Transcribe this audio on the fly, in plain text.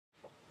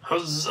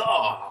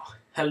Huzzah!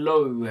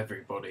 Hello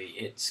everybody,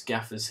 it's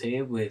Gaffers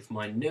here with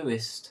my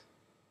newest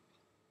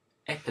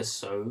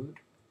episode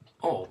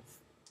of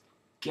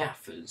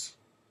Gaffers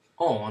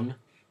on ...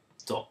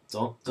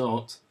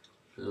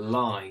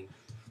 line.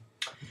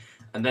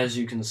 And as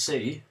you can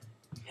see,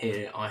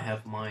 here I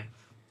have my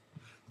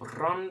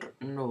brand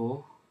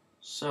new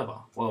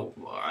server. Well,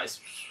 I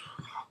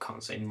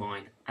can't say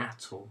mine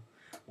at all.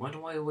 Why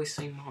do I always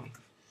say mine?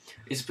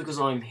 It's because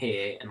I'm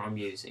here and I'm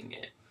using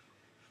it.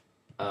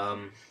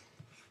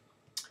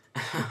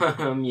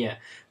 Yeah,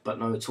 but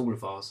no, it's all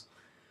of ours.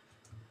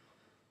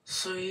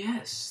 So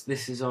yes,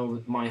 this is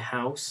my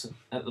house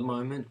at the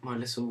moment, my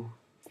little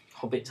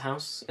hobbit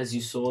house. As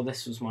you saw,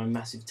 this was my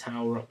massive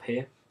tower up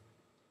here.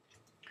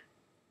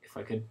 If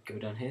I could go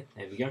down here,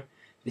 there we go.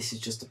 This is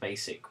just a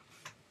basic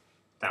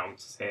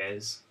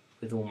downstairs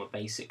with all my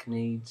basic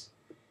needs.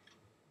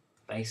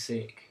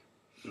 Basic.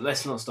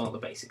 Let's not start the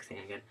basic thing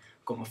again.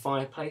 Got my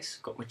fireplace,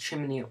 got my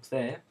chimney up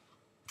there,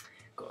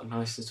 got a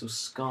nice little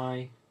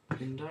sky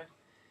window.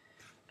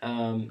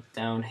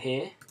 Down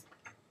here,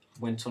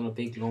 went on a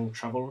big long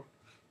travel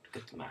to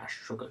get my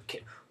sugar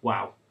kit.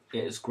 Wow,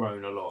 it has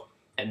grown a lot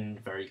and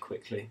very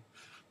quickly.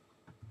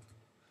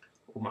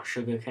 All my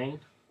sugar cane.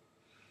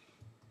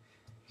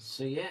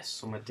 So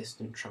yes, on my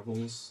distant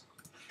travels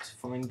to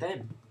find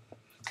them.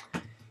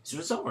 Is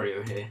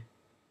Rosario here?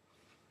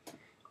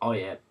 Oh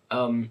yeah.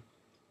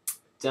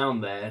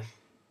 Down there,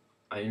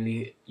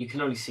 you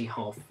can only see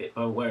half of it,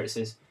 but where it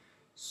says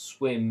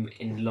swim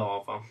in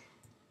lava,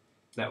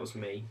 that was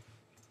me.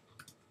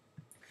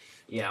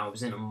 Yeah, I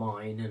was in a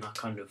mine and I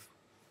kind of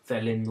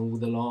fell in all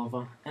the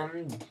lava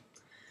and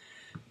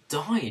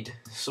died.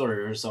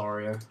 Sorry,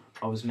 Rosario.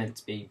 I was meant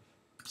to be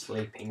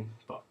sleeping,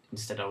 but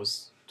instead I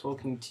was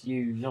talking to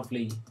you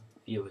lovely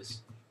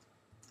viewers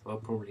who are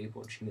probably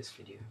watching this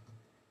video.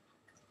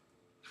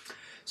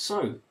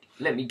 So,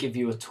 let me give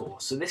you a tour.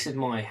 So this is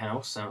my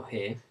house out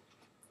here.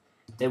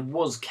 There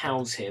was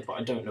cows here, but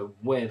I don't know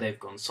where they've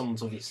gone.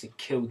 Someone's obviously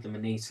killed them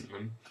and eaten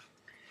them,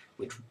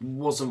 which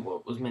wasn't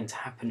what was meant to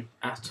happen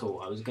at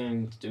all. I was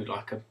going to do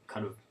like a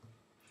kind of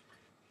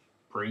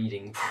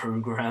breeding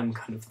program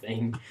kind of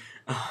thing.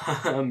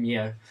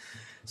 Yeah.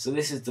 So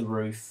this is the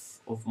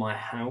roof of my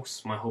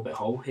house, my hobbit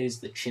hole. Here's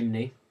the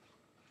chimney.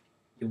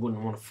 You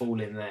wouldn't want to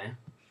fall in there,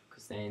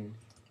 because then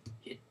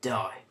you'd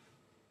die.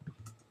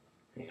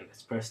 Yeah,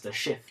 let's press the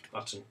shift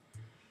button.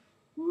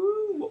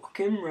 Woo,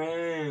 walking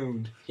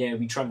round. Yeah,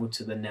 we travelled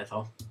to the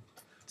nether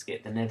to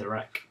get the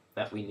netherrack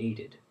that we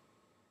needed.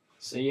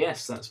 So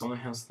yes, that's my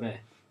house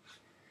there.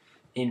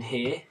 In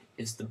here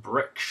is the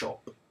brick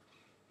shop.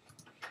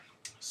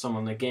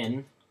 Someone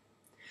again.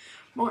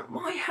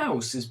 My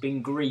house has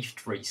been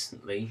griefed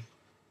recently.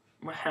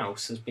 My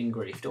house has been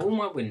griefed. All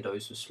my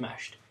windows were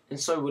smashed. And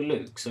so were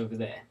Luke's over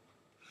there.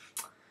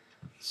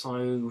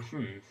 So,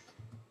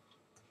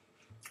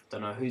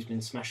 don't know who's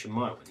been smashing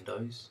my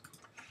windows.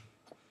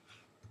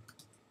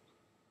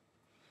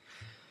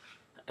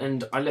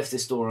 And I left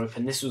this door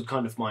open. This was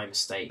kind of my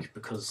mistake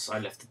because I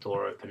left the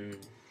door open.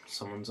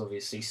 Someone's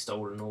obviously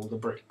stolen all the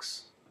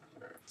bricks.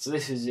 So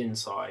this is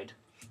inside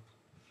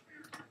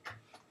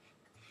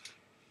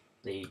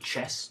the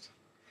chest.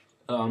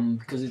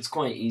 Because it's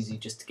quite easy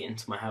just to get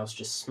into my house.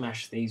 Just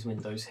smash these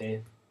windows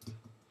here.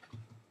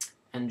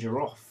 And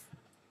you're off.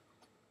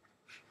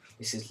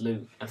 This is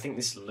Luke. I think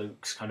this is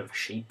Luke's kind of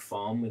sheep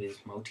farm with his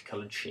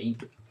multicoloured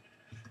sheep.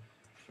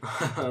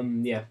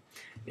 Yeah.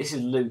 This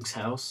is Luke's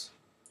house.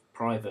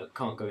 Private,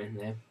 can't go in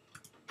there.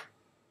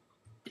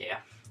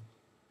 Yeah.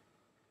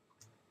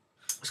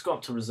 Let's go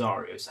up to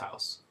Rosario's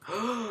house.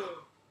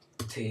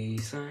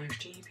 T/GPJUMP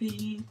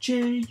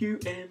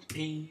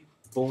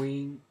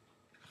boing.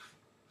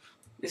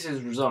 This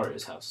is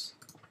Rosario's house.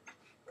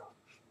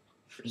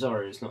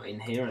 Rosario's not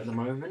in here at the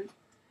moment.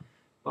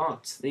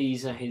 But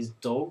these are his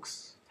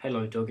dogs.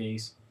 Hello,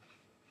 doggies.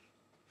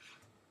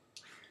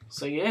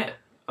 So yeah,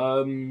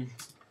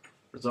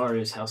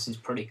 Rosario's house is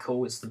pretty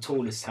cool. It's the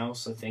tallest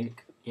house, I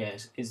think. Yeah,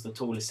 it's the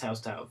tallest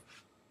house out of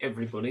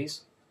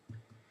everybody's.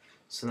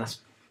 So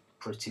that's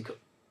pretty cool.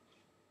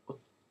 What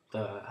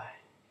the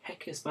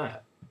heck is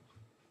that?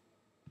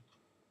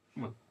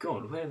 Oh my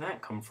god, where did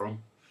that come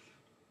from?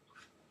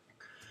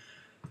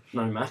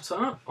 No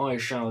matter, I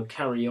shall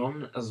carry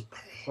on as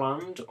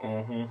planned.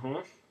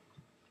 Don't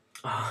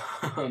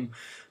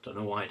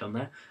know why I done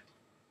that.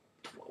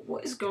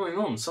 What is going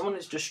on? Someone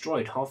has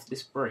destroyed half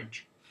this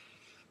bridge.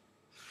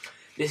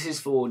 This is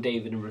for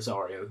David and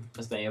Rosario,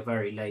 as they are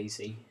very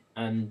lazy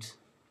and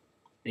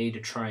need a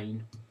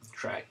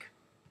track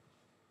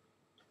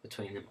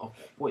between them. Oh,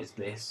 what is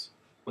this?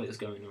 What is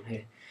going on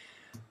here?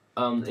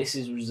 This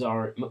is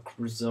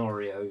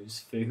Rosario's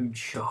food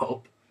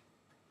shop.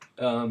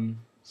 So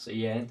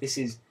yeah, this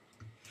is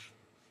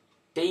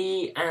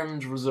B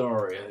and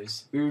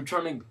Rosario's. He was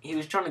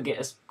trying to get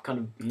us kind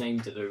of name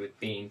to do with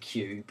B and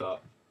Q,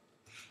 but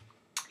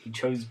he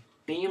chose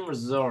B and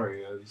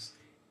Rosario's.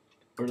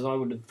 Whereas I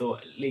would have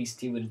thought at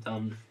least he would have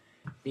done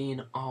B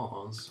and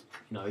R's,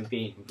 you know,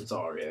 being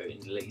Rosario, and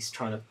at least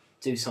trying to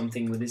do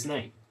something with his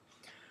name.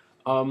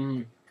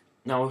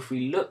 Now if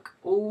we look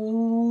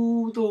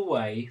all the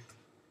way,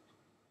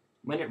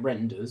 when it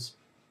renders,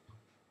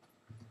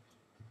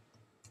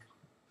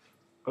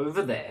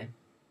 over there,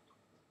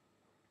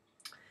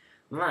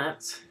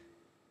 that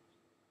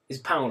is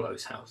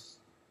Paolo's house.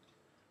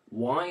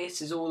 Why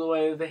it is all the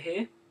way over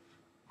here,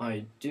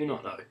 I do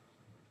not know.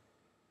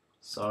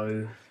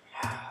 So,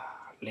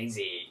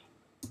 lazy.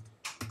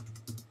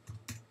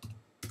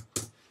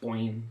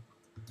 Boing.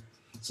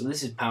 So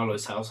this is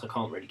Paolo's house. I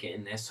can't really get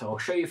in there, so I'll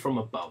show you from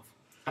above.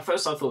 At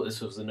first I thought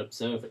this was an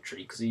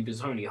observatory because he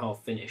was only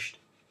half finished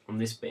on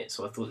this bit,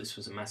 so I thought this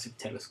was a massive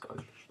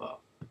telescope, but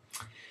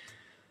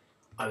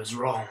I was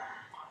wrong.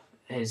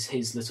 There's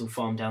his little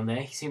farm down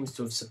there. He seems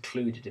to have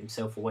secluded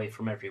himself away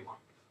from everyone.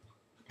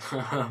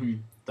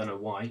 Don't know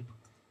why.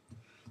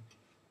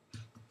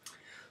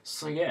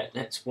 So yeah,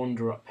 let's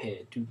wander up here.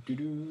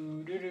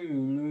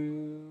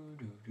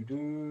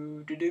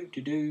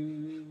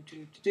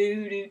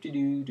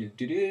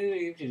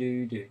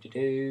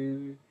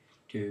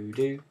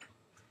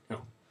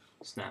 Oh,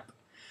 snap.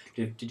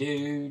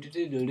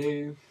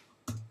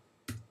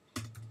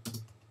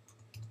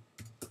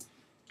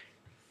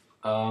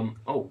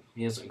 Oh,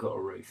 he hasn't got a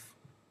roof.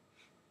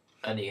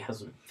 And he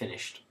hasn't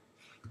finished.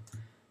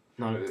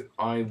 No,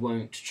 I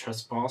won't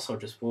trespass. I'll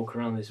just walk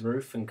around this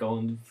roof and go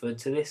on to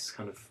this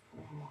kind of...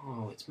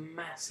 Oh, it's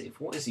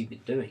massive. What has he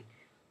been doing?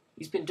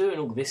 He's been doing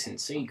all this in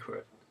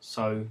secret.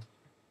 So,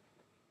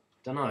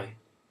 don't know.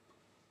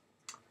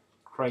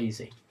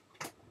 Crazy.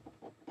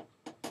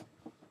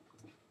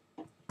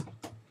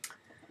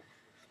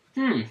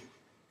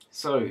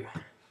 So,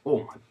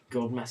 oh my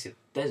god, massive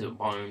desert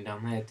biome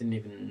down there. Didn't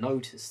even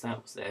notice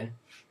that was there.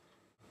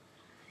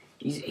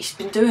 He's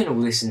been doing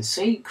all this in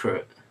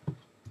secret.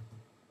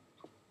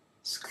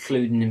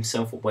 Secluding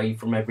himself away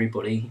from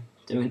everybody.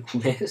 Doing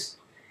all this.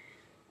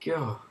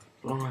 God,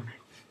 blimey.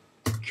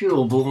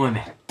 God,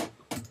 blimey.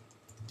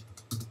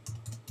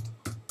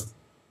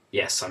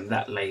 Yes, I'm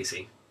that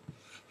lazy.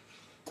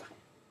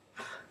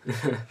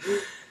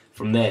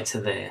 From there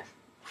to there.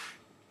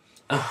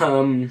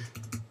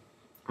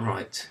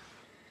 Right.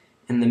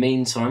 In the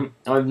meantime,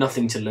 I have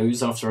nothing to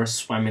lose after I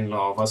swam in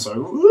lava, so...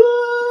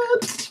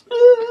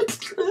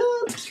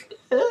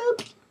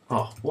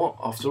 Oh, what?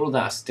 After all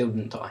that, I still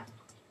didn't die.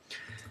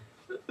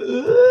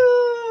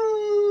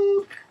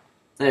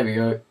 There we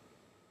go.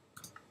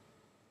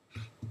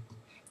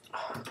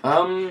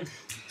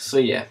 So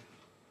yeah.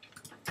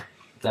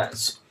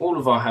 That's all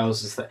of our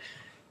houses that...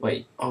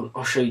 Wait,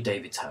 I'll show you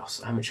David's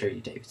house. I haven't shown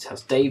you David's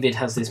house. David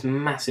has this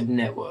massive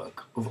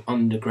network of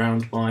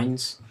underground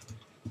mines,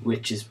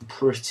 which is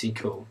pretty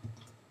cool.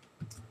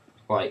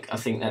 Like, I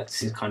think that's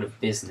his kind of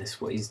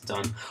business, what he's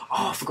done.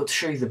 Oh, I forgot to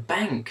show you the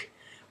bank.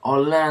 Our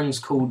land's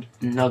called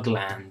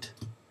Nugland,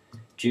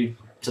 due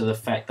to the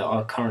fact that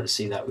our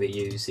currency that we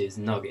use is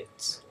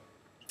nuggets.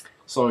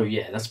 So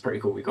yeah, that's pretty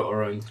cool. We got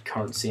our own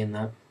currency in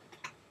that.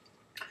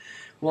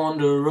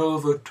 Wander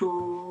over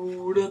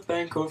to the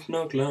bank of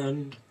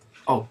Nugland.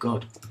 Oh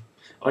god.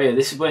 Oh yeah,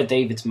 this is where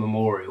David's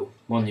memorial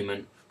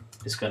monument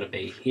is going to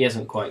be. He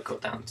hasn't quite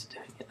got down to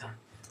doing it though.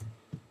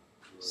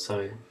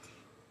 So,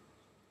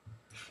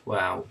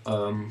 wow.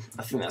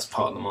 I think that's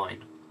part of the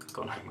mine.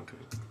 God, hang on.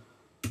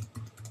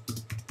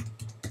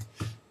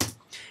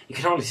 You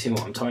can hardly see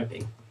what I'm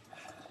typing.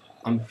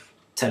 I'm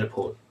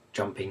teleport,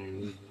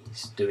 jumping,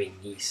 doing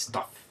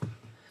stuff.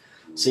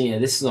 So yeah,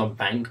 this is our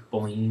bank.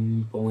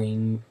 Boing,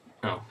 boing.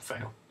 Oh,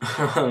 fail.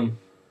 The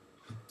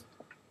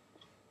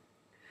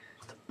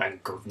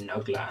Bank of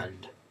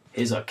Nugland.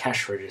 Here's our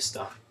cash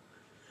register.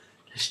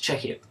 Let's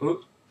check it.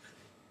 Ooh.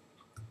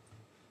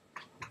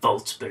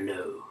 Vaults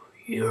below.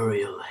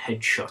 Uriel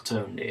headshot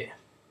only.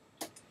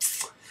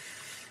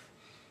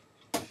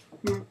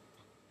 Let's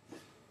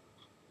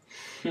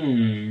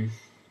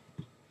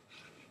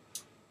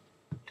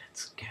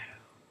go.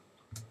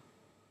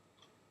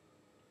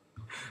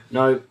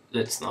 No,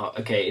 let's not.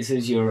 Okay, it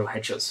says Uriel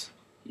headshots.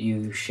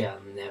 You shall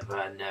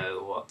never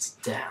know what's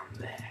down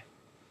there.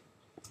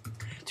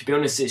 To be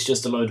honest, it's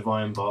just a load of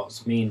iron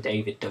bars. Me and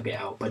David dug it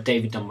out, but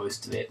David done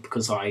most of it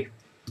because my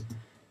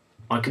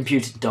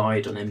computer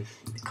died on him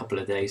a couple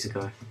of days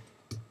ago.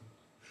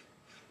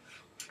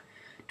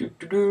 I'm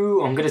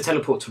going to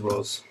teleport to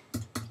Roz.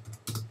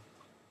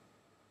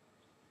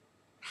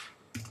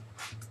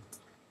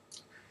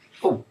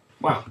 Oh,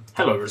 wow.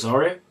 Hello,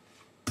 Rosario.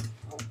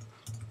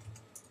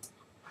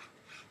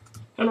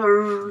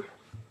 Hello.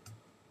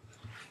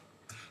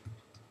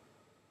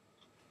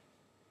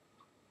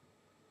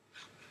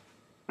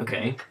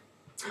 Okay.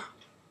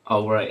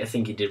 Oh, right, I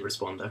think he did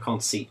respond. I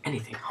can't see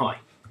anything. Hi.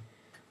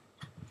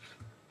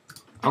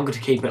 I'm going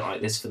to keep it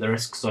like this for the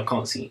rest because I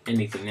can't see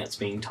anything that's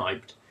being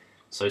typed.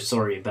 So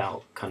sorry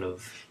about kind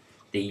of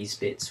these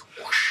bits.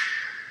 Whoosh,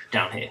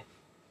 down here.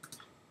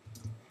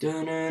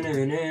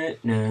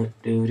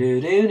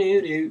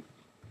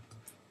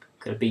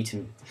 Gotta beat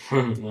him.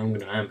 I'm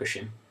gonna ambush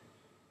him.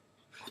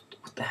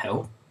 What the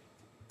hell?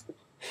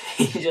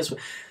 He just...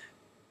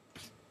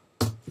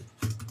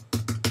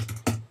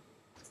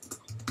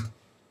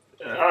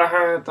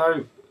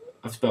 don't.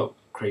 I've spelled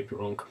creeper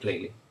wrong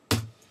completely.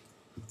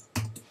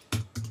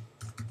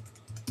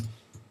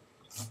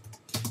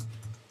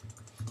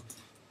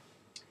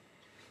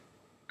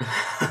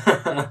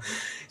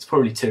 It's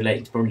probably too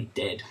late. It's probably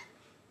dead.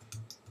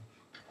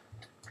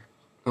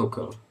 Oh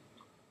god.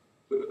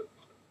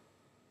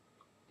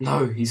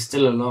 No, he's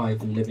still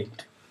alive and living.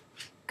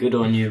 Good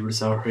on you,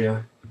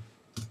 Rosario.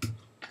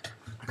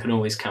 I can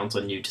always count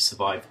on you to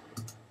survive.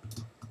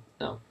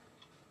 No.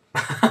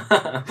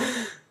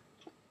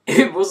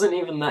 It wasn't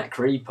even that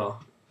creeper.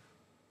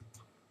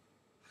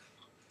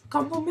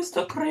 Come on,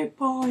 Mr.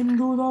 Creeper,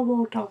 into the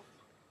water.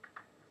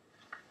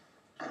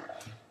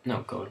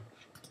 No, God.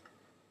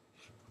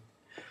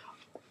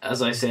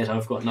 As I said,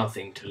 I've got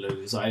nothing to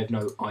lose. I have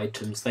no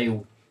items. They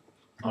all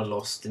are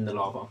lost in the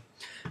lava.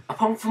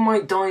 Apart from my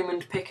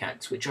diamond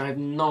pickaxe, which I have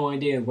no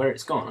idea where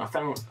it's gone. I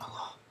found...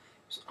 Oh,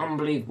 it's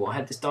unbelievable. I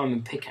had this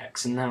diamond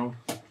pickaxe and now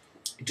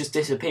it just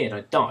disappeared.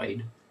 I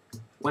died.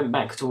 Went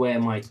back to where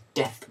my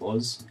death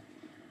was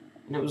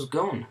and it was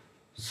gone.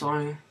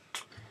 So,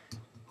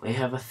 we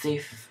have a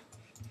thief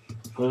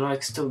who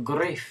likes to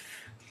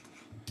grief.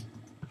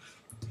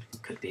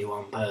 Could be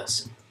one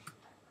person,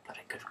 but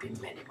it could be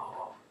many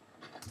more.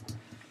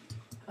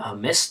 A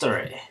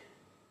mystery.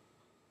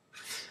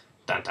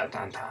 Dun, dun,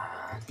 dun,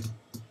 dun.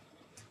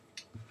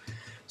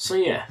 So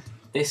yeah,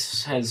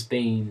 this has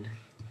been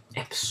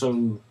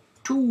episode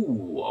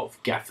 2 of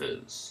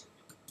Gaffers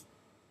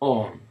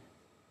on ...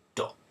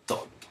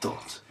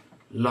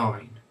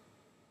 line.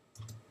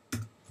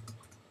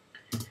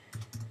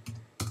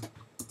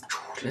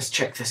 Let's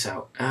check this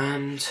out,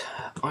 and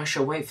I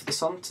shall wait for the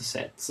sun to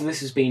set. So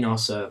this has been our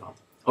server.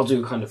 I'll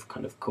do a kind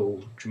of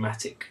cool,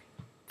 dramatic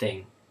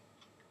thing.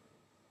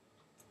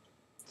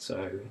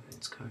 So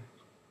let's go.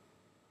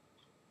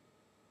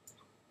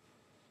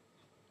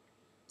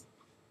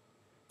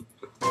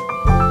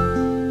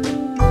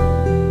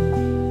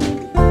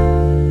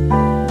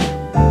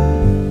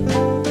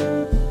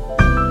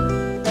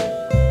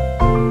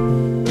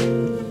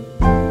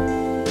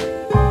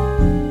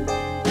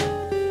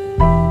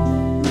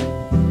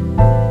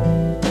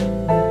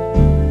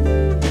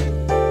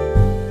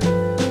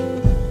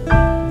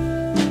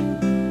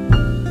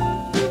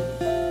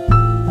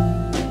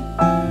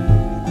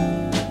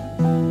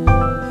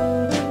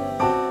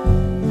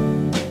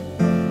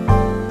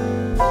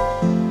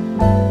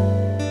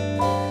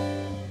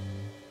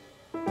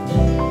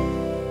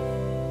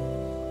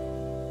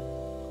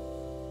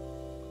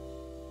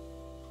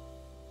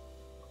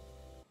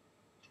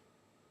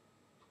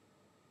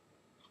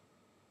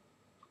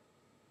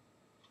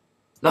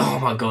 Oh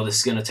my god, this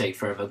is going to take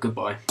forever.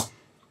 Goodbye.